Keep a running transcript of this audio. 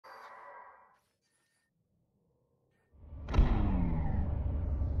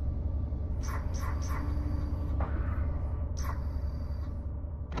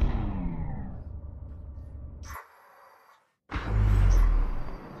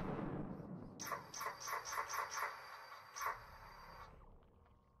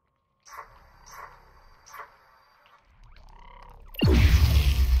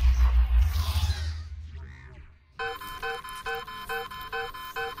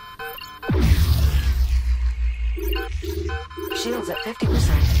Shields at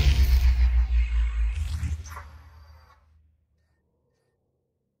 50%.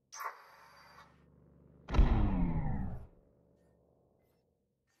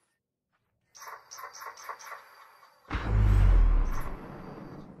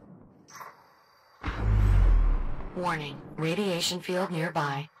 Warning, radiation field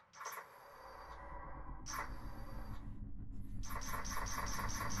nearby.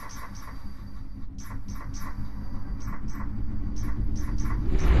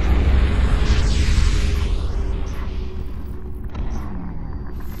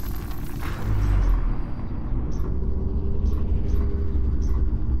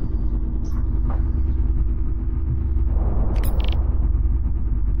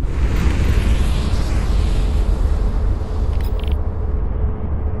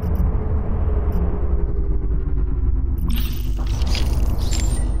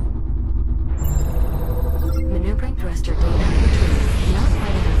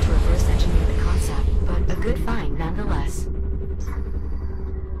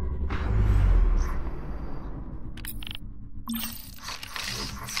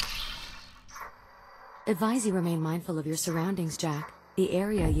 Advise you remain mindful of your surroundings, Jack. The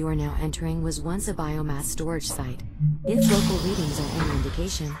area you are now entering was once a biomass storage site. If local readings are any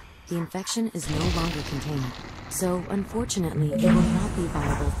indication, the infection is no longer contained. So, unfortunately, it will not be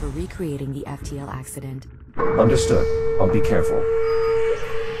viable for recreating the FTL accident. Understood. I'll be careful.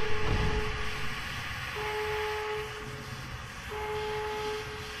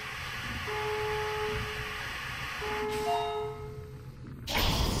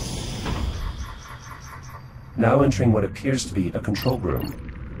 Now entering what appears to be a control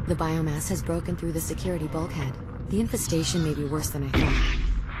room. The biomass has broken through the security bulkhead. The infestation may be worse than I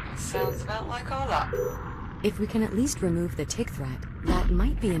thought. Sounds about like our luck. If we can at least remove the tick threat, that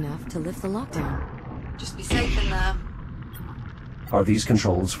might be enough to lift the lockdown. Just be safe in there. Are these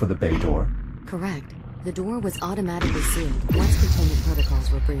controls for the bay door? Correct. The door was automatically sealed once containment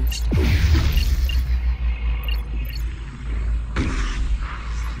protocols were breached.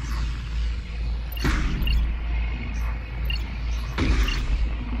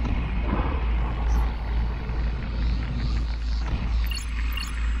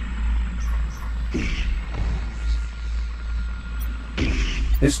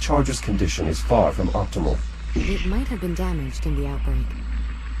 This charger's condition is far from optimal. It might have been damaged in the outbreak.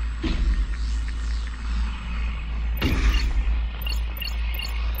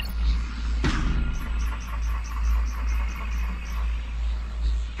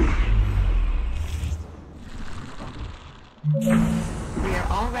 We are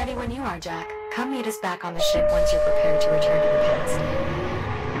all ready when you are, Jack. Come meet us back on the ship once you're prepared to return to the past.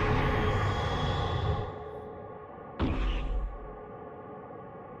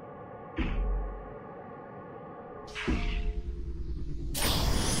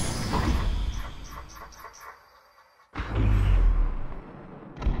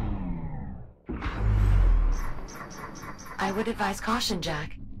 I would advise caution,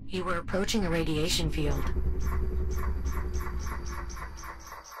 Jack. You were approaching a radiation field.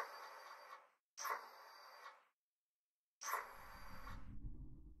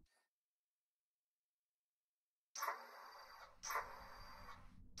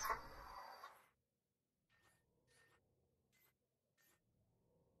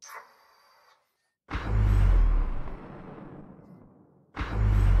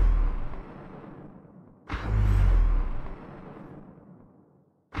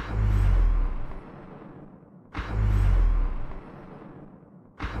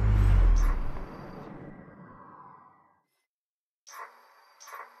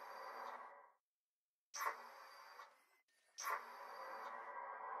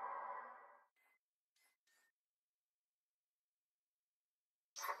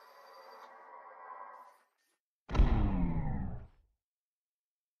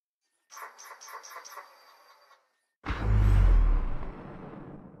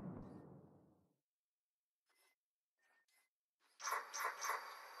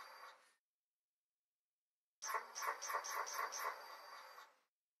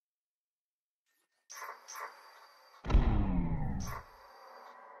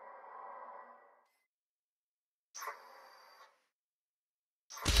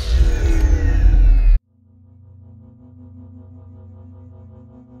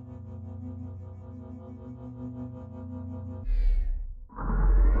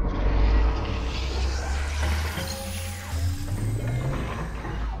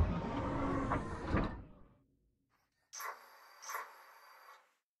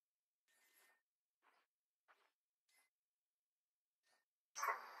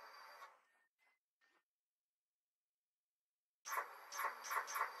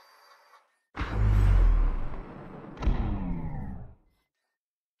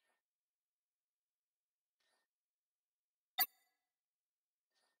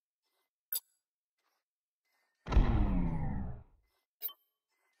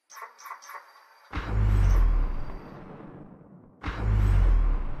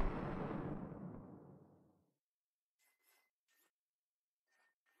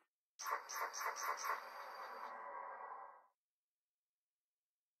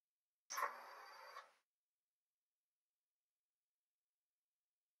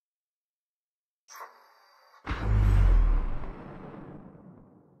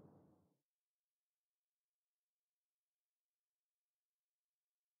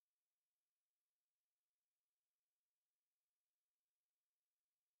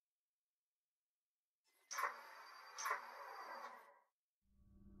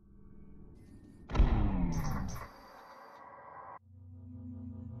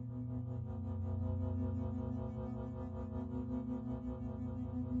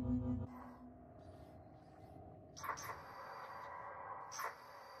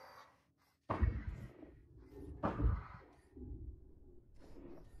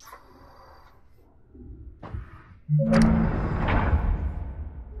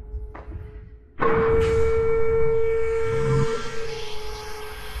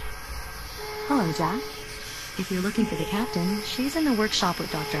 Hello, Jack. If you're looking for the captain, she's in the workshop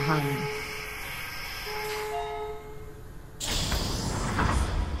with Dr. Harlan.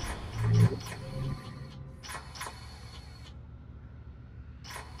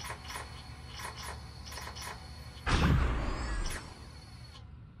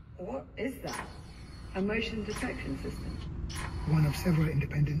 What is that? A motion detection system? One of several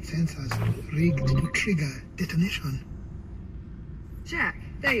independent sensors rigged to trigger detonation. Jack,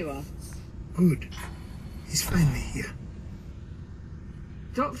 there you are. Good. He's finally here.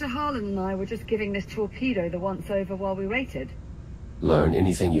 Dr. Harlan and I were just giving this torpedo the once-over while we waited. Learn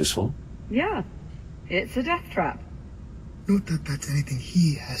anything useful? Yeah, it's a death trap. Not that that's anything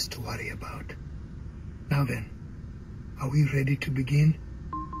he has to worry about. Now then, are we ready to begin?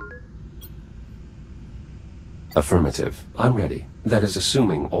 Affirmative. I'm ready. That is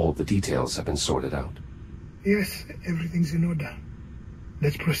assuming all the details have been sorted out. Yes, everything's in order.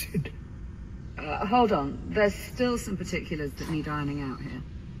 Let's proceed. Hold on. There's still some particulars that need ironing out here.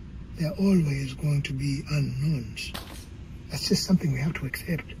 There are always going to be unknowns. That's just something we have to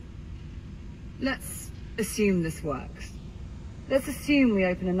accept. Let's assume this works. Let's assume we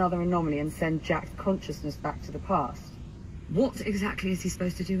open another anomaly and send Jack's consciousness back to the past. What exactly is he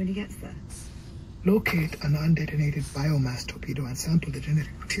supposed to do when he gets there? Locate an undetonated biomass torpedo and sample the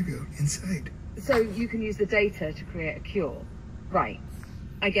genetic material inside. So you can use the data to create a cure. Right.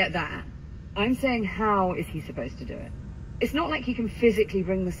 I get that. I'm saying, how is he supposed to do it? It's not like he can physically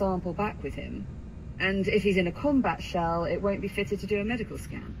bring the sample back with him. And if he's in a combat shell, it won't be fitted to do a medical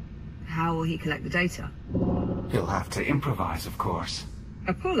scan. How will he collect the data? He'll have to improvise, of course.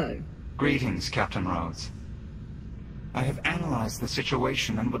 Apollo? Greetings, Captain Rhodes. I have analyzed the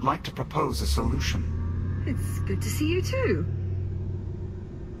situation and would like to propose a solution. It's good to see you too.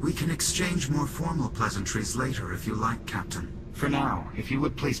 We can exchange more formal pleasantries later if you like, Captain. For now, if you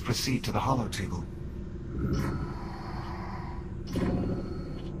would please proceed to the holotable.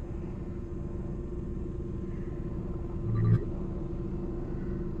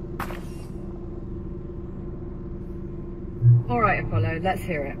 All right, Apollo, let's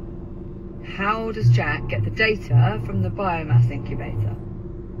hear it. How does Jack get the data from the biomass incubator?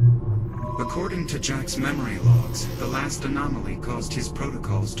 According to Jack's memory logs, the last anomaly caused his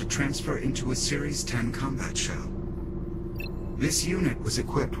protocols to transfer into a Series 10 combat shell. This unit was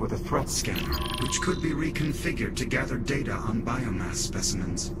equipped with a threat scanner, which could be reconfigured to gather data on biomass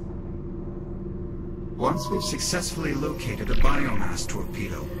specimens. Once we've successfully located a biomass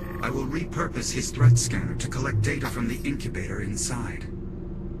torpedo, I will repurpose his threat scanner to collect data from the incubator inside.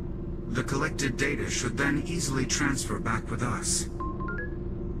 The collected data should then easily transfer back with us.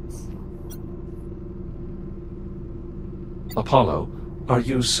 Apollo, are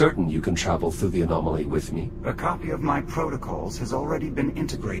you certain you can travel through the anomaly with me? A copy of my protocols has already been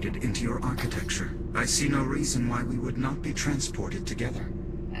integrated into your architecture. I see no reason why we would not be transported together.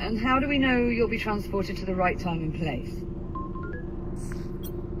 And how do we know you'll be transported to the right time and place?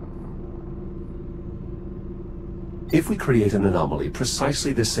 If we create an anomaly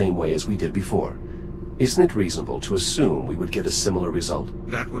precisely the same way as we did before, isn't it reasonable to assume we would get a similar result?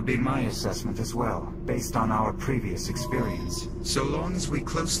 That would be my assessment as well, based on our previous experience. So long as we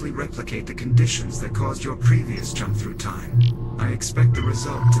closely replicate the conditions that caused your previous jump through time, I expect the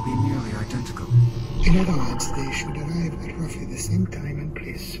result to be nearly identical. In other words, they should arrive at roughly the same time and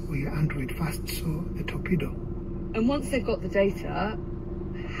place where Android first saw the torpedo. And once they've got the data,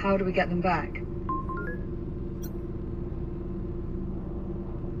 how do we get them back?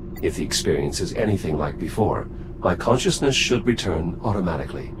 If the experience is anything like before, My consciousness should return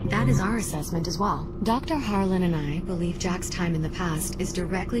automatically. That is our assessment as well. Dr. Harlan and I believe Jack's time in the past is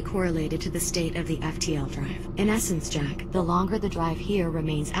directly correlated to the state of the FTL drive. In essence, Jack, the longer the drive here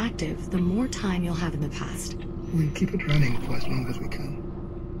remains active, the more time you'll have in the past. We'll keep it running for as long as we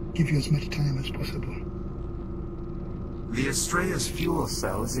can. Give you as much time as possible. The Astrea's fuel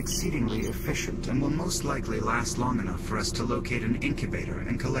cell is exceedingly efficient and will most likely last long enough for us to locate an incubator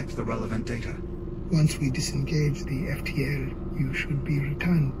and collect the relevant data. Once we disengage the FTL, you should be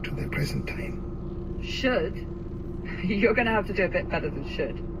returned to the present time. Should? You're gonna have to do a bit better than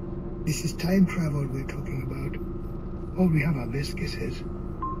should. This is time travel we're talking about. All we have are best guesses.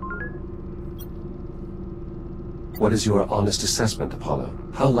 What is your honest assessment, Apollo?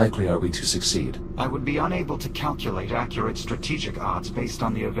 How likely are we to succeed? I would be unable to calculate accurate strategic odds based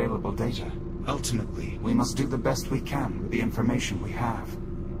on the available data. Ultimately, We must do the best we can with the information we have.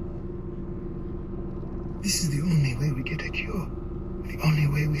 This is the only way we get a cure. The only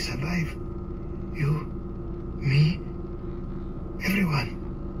way we survive. You, me,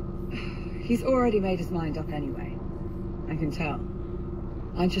 everyone. He's already made his mind up anyway. I can tell.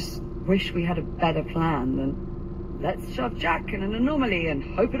 I just wish we had a better plan than let's shove Jack in an anomaly and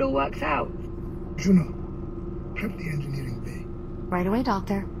hope it all works out. Juno, prep the engineering bay. Right away,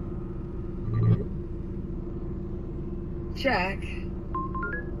 Doctor. Jack,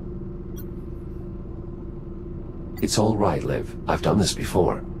 It's all right, Liv. I've done this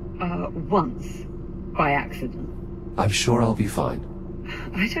before. once, by accident. I'm sure I'll be fine.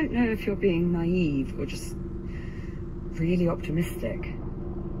 I don't know if you're being naive or just really optimistic.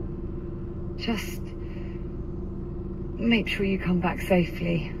 Just make sure you come back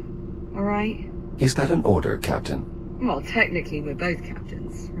safely, all right? Is that an order, Captain? Well, technically we're both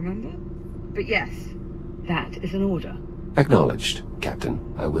captains, remember? But yes, that is an order. Acknowledged,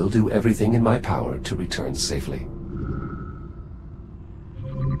 Captain. I will do everything in my power to return safely.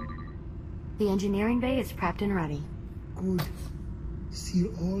 The engineering bay is prepped and ready. Good.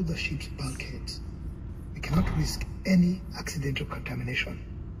 Seal all the ship's bulkheads. We cannot risk any accidental contamination.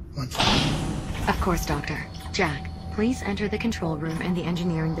 Once again. Of course, Doctor. Jack, please enter the control room and the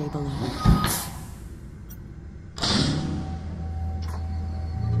engineering bay below.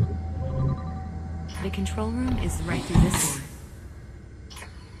 The control room is right through this door.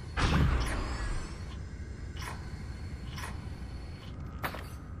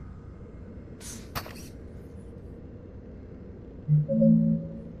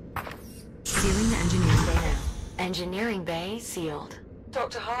 Sealing the engineering bay now. Engineering bay sealed.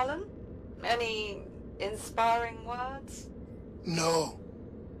 Dr. Harlan? Any inspiring words? No.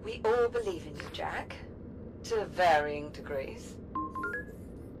 We all believe in you, Jack. To varying degrees.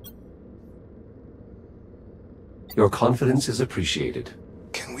 Your confidence is appreciated.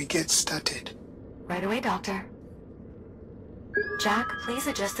 Can we get started? Right away, Doctor. Jack, please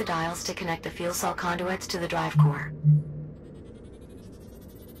adjust the dials to connect the fuel cell conduits to the drive core.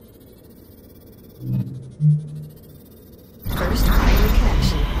 First conduit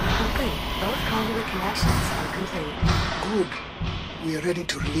connection complete. Both conduit connections are complete. Good. We are ready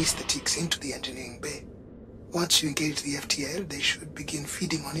to release the ticks into the engineering bay. Once you engage the FTL, they should begin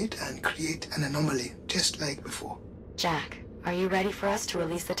feeding on it and create an anomaly, just like before. Jack, are you ready for us to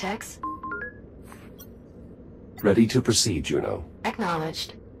release the techs? Ready to proceed, Juno.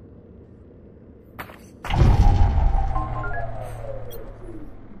 Acknowledged.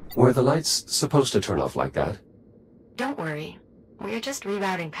 Were the lights supposed to turn off like that? Don't worry. We're just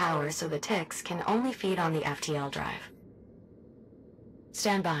rerouting power so the ticks can only feed on the FTL drive.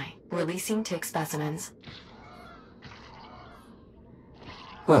 Stand by. Releasing tick specimens.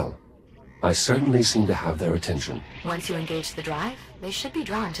 Well, I certainly seem to have their attention. Once you engage the drive, they should be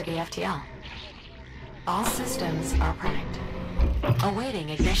drawn to the FTL. All systems are primed. Awaiting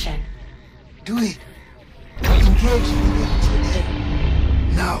ignition. Do it. Engage the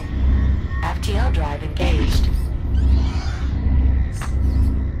FTL. Now. FTL drive engaged.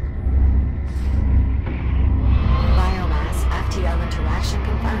 Biomass FTL interaction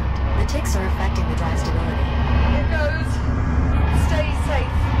confirmed. The ticks are affecting the drive stability. Here goes. Stay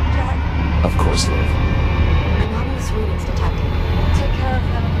safe, Jack. Of course, Liv. Anomalous readings detected. Take care of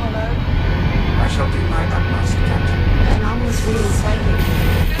them, Apollo. I shall do my utmost, Captain. Anomalous readings slightly.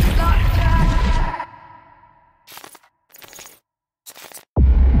 Good luck, Jack.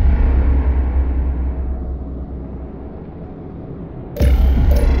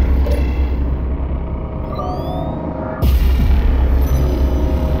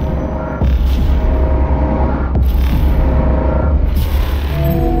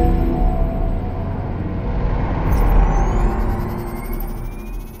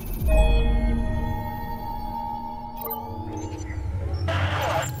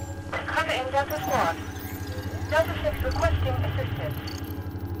 requesting assistance.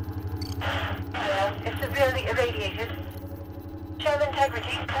 Is severely irradiated. Shell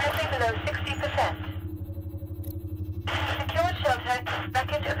integrity currently below 60%. Secured shelter,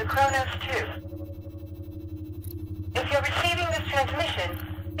 wreckage of the Kronos 2. If you're receiving this transmission,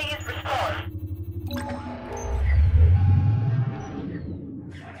 please respond.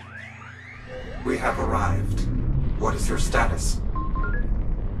 We have arrived. What is your status?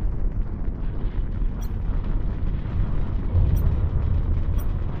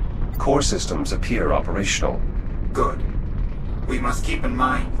 Core systems appear operational. Good. We must keep in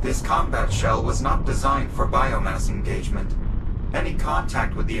mind, this combat shell was not designed for biomass engagement. Any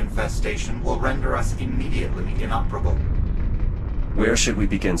contact with the infestation will render us immediately inoperable. Where should we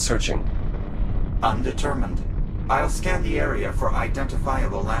begin searching? Undetermined. I'll scan the area for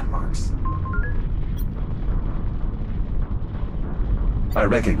identifiable landmarks. I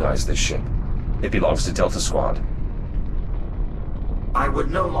recognize this ship. It belongs to Delta Squad. I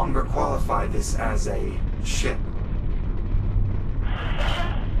would no longer qualify this as a ship.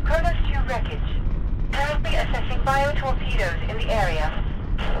 Kronos 2 wreckage. Currently assessing bio-torpedoes in the area.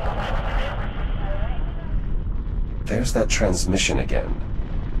 There's that transmission again.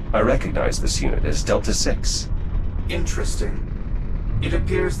 I recognize this unit as Delta 6. Interesting. It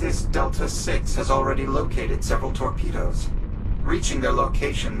appears this Delta 6 has already located several torpedoes. Reaching their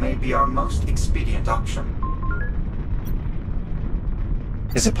location may be our most expedient option.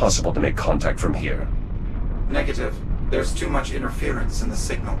 Is it possible to make contact from here? Negative. There's too much interference in the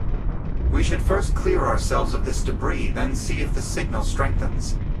signal. We should first clear ourselves of this debris, then see if the signal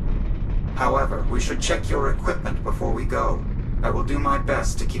strengthens. However, we should check your equipment before we go. I will do my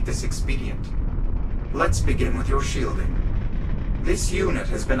best to keep this expedient. Let's begin with your shielding. This unit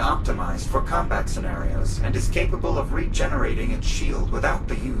has been optimized for combat scenarios and is capable of regenerating its shield without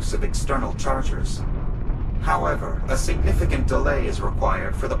the use of external chargers. However, a significant delay is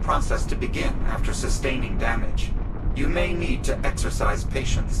required for the process to begin after sustaining damage. You may need to exercise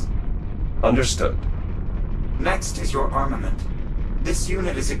patience. Understood. Next is your armament. This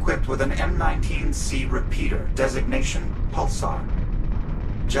unit is equipped with an M19C repeater, designation Pulsar.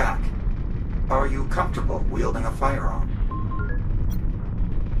 Jack, are you comfortable wielding a firearm?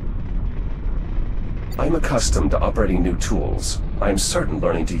 I'm accustomed to operating new tools. I'm certain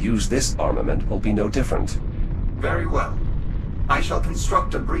learning to use this armament will be no different. Very well. I shall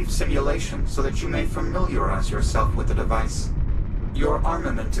construct a brief simulation so that you may familiarize yourself with the device. Your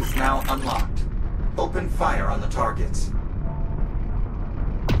armament is now unlocked. Open fire on the targets.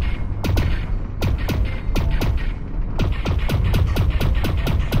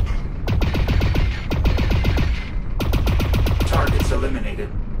 Targets eliminated.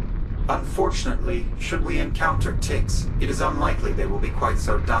 Unfortunately, should we encounter ticks, it is unlikely they will be quite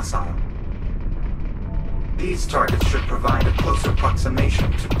so docile. These targets should provide a closer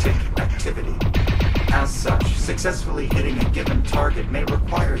approximation to tick activity. As such, successfully hitting a given target may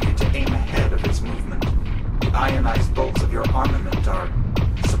require you to aim ahead of its movement. The ionized bolts of your armament are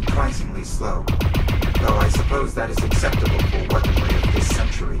surprisingly slow, though I suppose that is acceptable for weaponry of this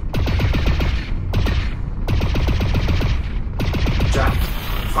century. Jack,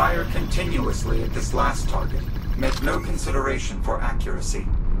 fire continuously at this last target. Make no consideration for accuracy.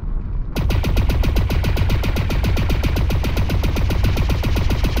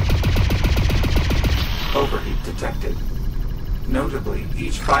 Overheat detected. Notably,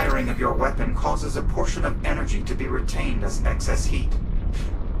 each firing of your weapon causes a portion of energy to be retained as excess heat.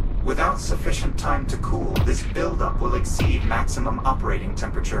 Without sufficient time to cool, this buildup will exceed maximum operating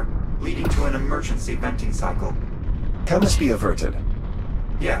temperature, leading to an emergency venting cycle. Can this be averted?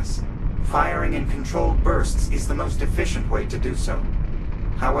 Yes. Firing in controlled bursts is the most efficient way to do so.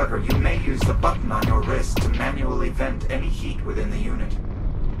 However, you may use the button on your wrist to manually vent any heat within the unit.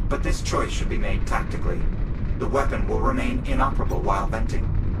 But this choice should be made tactically. The weapon will remain inoperable while venting.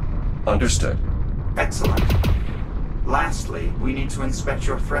 Understood. Excellent. Lastly, we need to inspect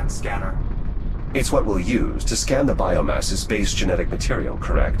your threat scanner. It's what we'll use to scan the biomass's base genetic material,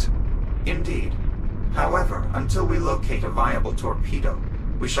 correct? Indeed. However, until we locate a viable torpedo,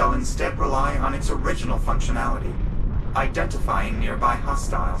 we shall instead rely on its original functionality, identifying nearby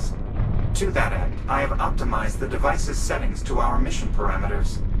hostiles. To that end, I have optimized the device's settings to our mission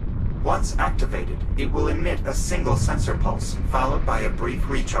parameters. Once activated, it will emit a single sensor pulse, followed by a brief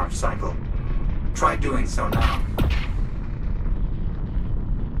recharge cycle. Try doing so now.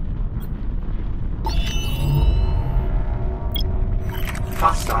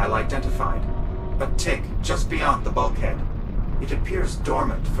 Hostile identified. A tick just beyond the bulkhead. It appears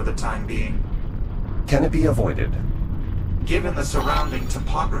dormant for the time being. Can it be avoided? Given the surrounding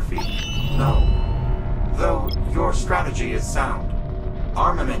topography, no. Though your strategy is sound,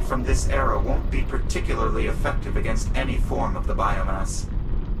 armament from this era won't be particularly effective against any form of the biomass.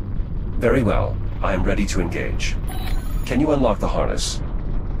 Very well. I am ready to engage. Can you unlock the harness?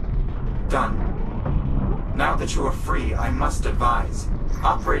 Done. Now that you are free, I must advise,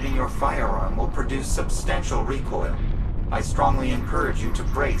 operating your firearm will produce substantial recoil. I strongly encourage you to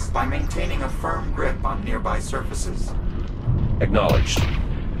brace by maintaining a firm grip on nearby surfaces. Acknowledged.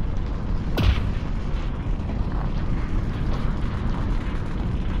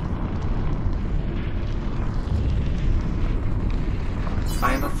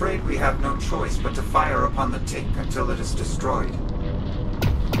 I am afraid we have no choice but to fire upon the tick until it is destroyed.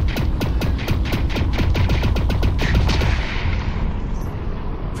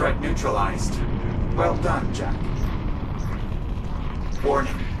 Threat neutralized. Well done, Jack.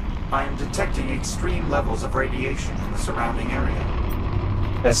 Warning. I am detecting extreme levels of radiation in the surrounding area.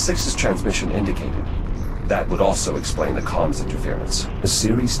 As 6's transmission indicated, that would also explain the comms interference. A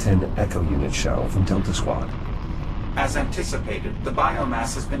Series 10 Echo unit shell from Delta Squad. As anticipated, the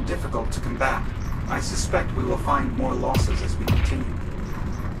biomass has been difficult to combat. I suspect we will find more losses as we continue.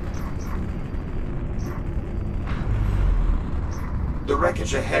 The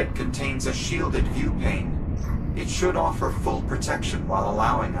wreckage ahead contains a shielded view pane. It should offer full protection while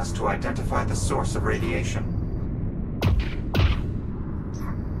allowing us to identify the source of radiation.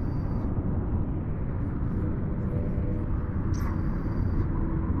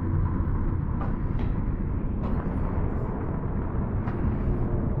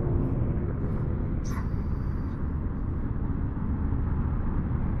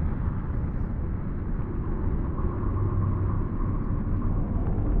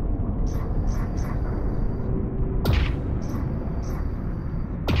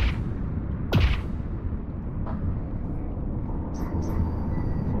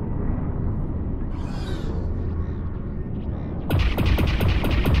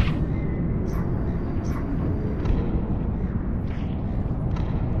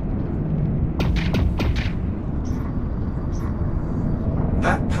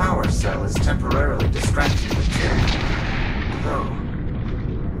 Cell is temporarily distracting the tick. Though,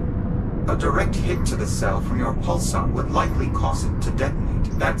 a direct hit to the cell from your pulsar would likely cause it to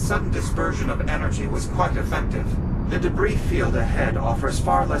detonate. That sudden dispersion of energy was quite effective. The debris field ahead offers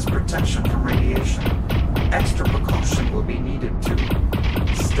far less protection from radiation. Extra precaution will be needed to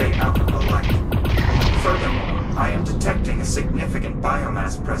stay out of the light. Furthermore, I am detecting a significant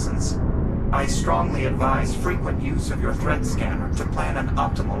biomass presence. I strongly advise frequent use of your threat scanner to plan an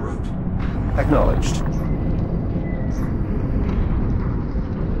optimal route. Acknowledged.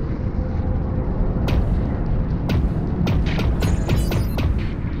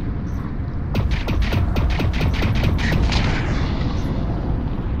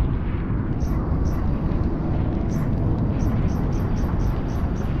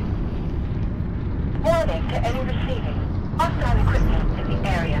 Warning to any receiving. Hostile equipment in the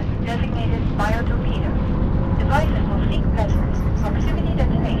area designated biotorpedo. Devices will seek presence. Proximity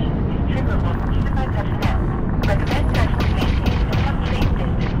detonation is triggerable even by personnel. Recommend vessels maintain a safe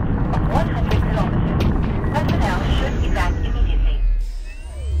distance of 100 kilometers. Personnel should evac immediately.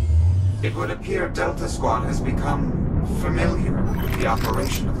 It would appear Delta Squad has become familiar with the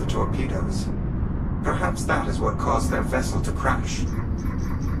operation of the torpedoes. Perhaps that is what caused their vessel to crash.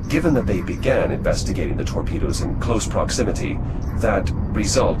 Given that they began investigating the torpedoes in close proximity, that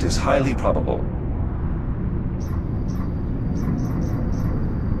result is highly probable.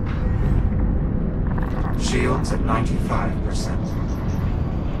 Shields at 95%.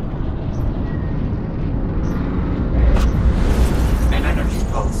 An energy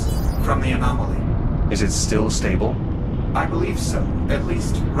pulse from the anomaly. Is it still stable? I believe so, at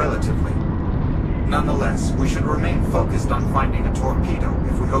least relatively. Nonetheless, we should remain focused on finding a torpedo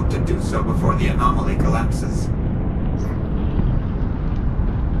if we hope to do so before the anomaly collapses.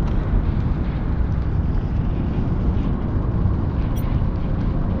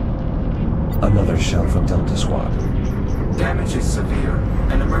 Another shell from Delta Squad. Damage is severe.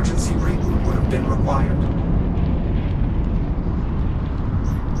 An emergency reboot would have been required.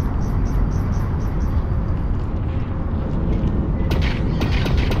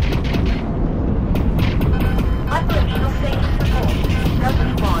 Operational safety support. Delta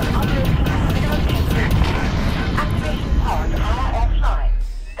Squad operating at minimum security. Activation pods are offline.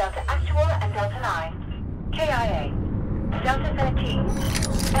 Delta Actual and Delta 9. KIA. Delta 13.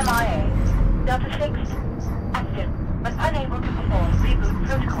 MIA. Delta 6. Active, but unable to perform reboot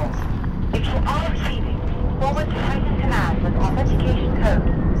protocol. If you are receiving, forward to Titan Command with authentication code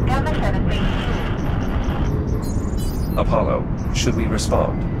Gamma 782. Apollo, should we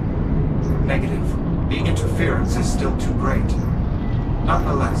respond? Negative. The interference is still too great.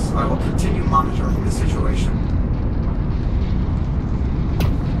 Nonetheless, I will continue monitoring the situation.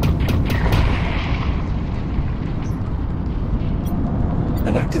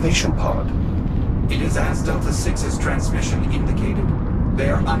 An activation pod. It is as Delta 6's transmission indicated. They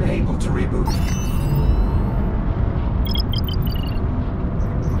are unable to reboot.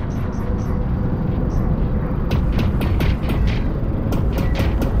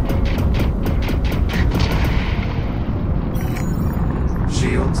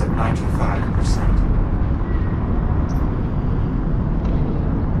 Shields at 95%.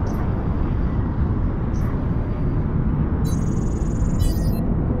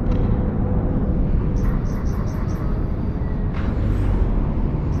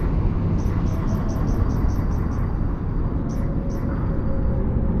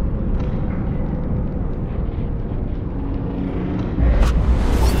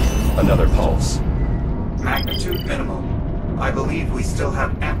 Another pulse. Magnitude minimal. I believe we still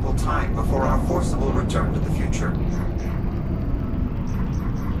have ample time before our forcible return to the future.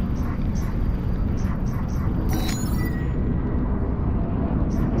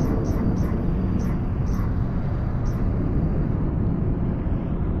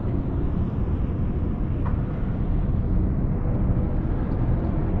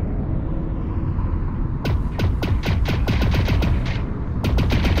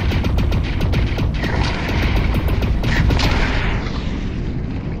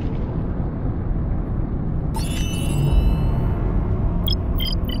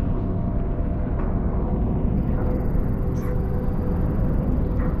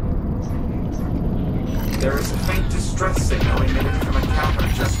 There is a faint distress signal emitted from a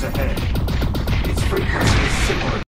cavern just ahead. Its frequency is similar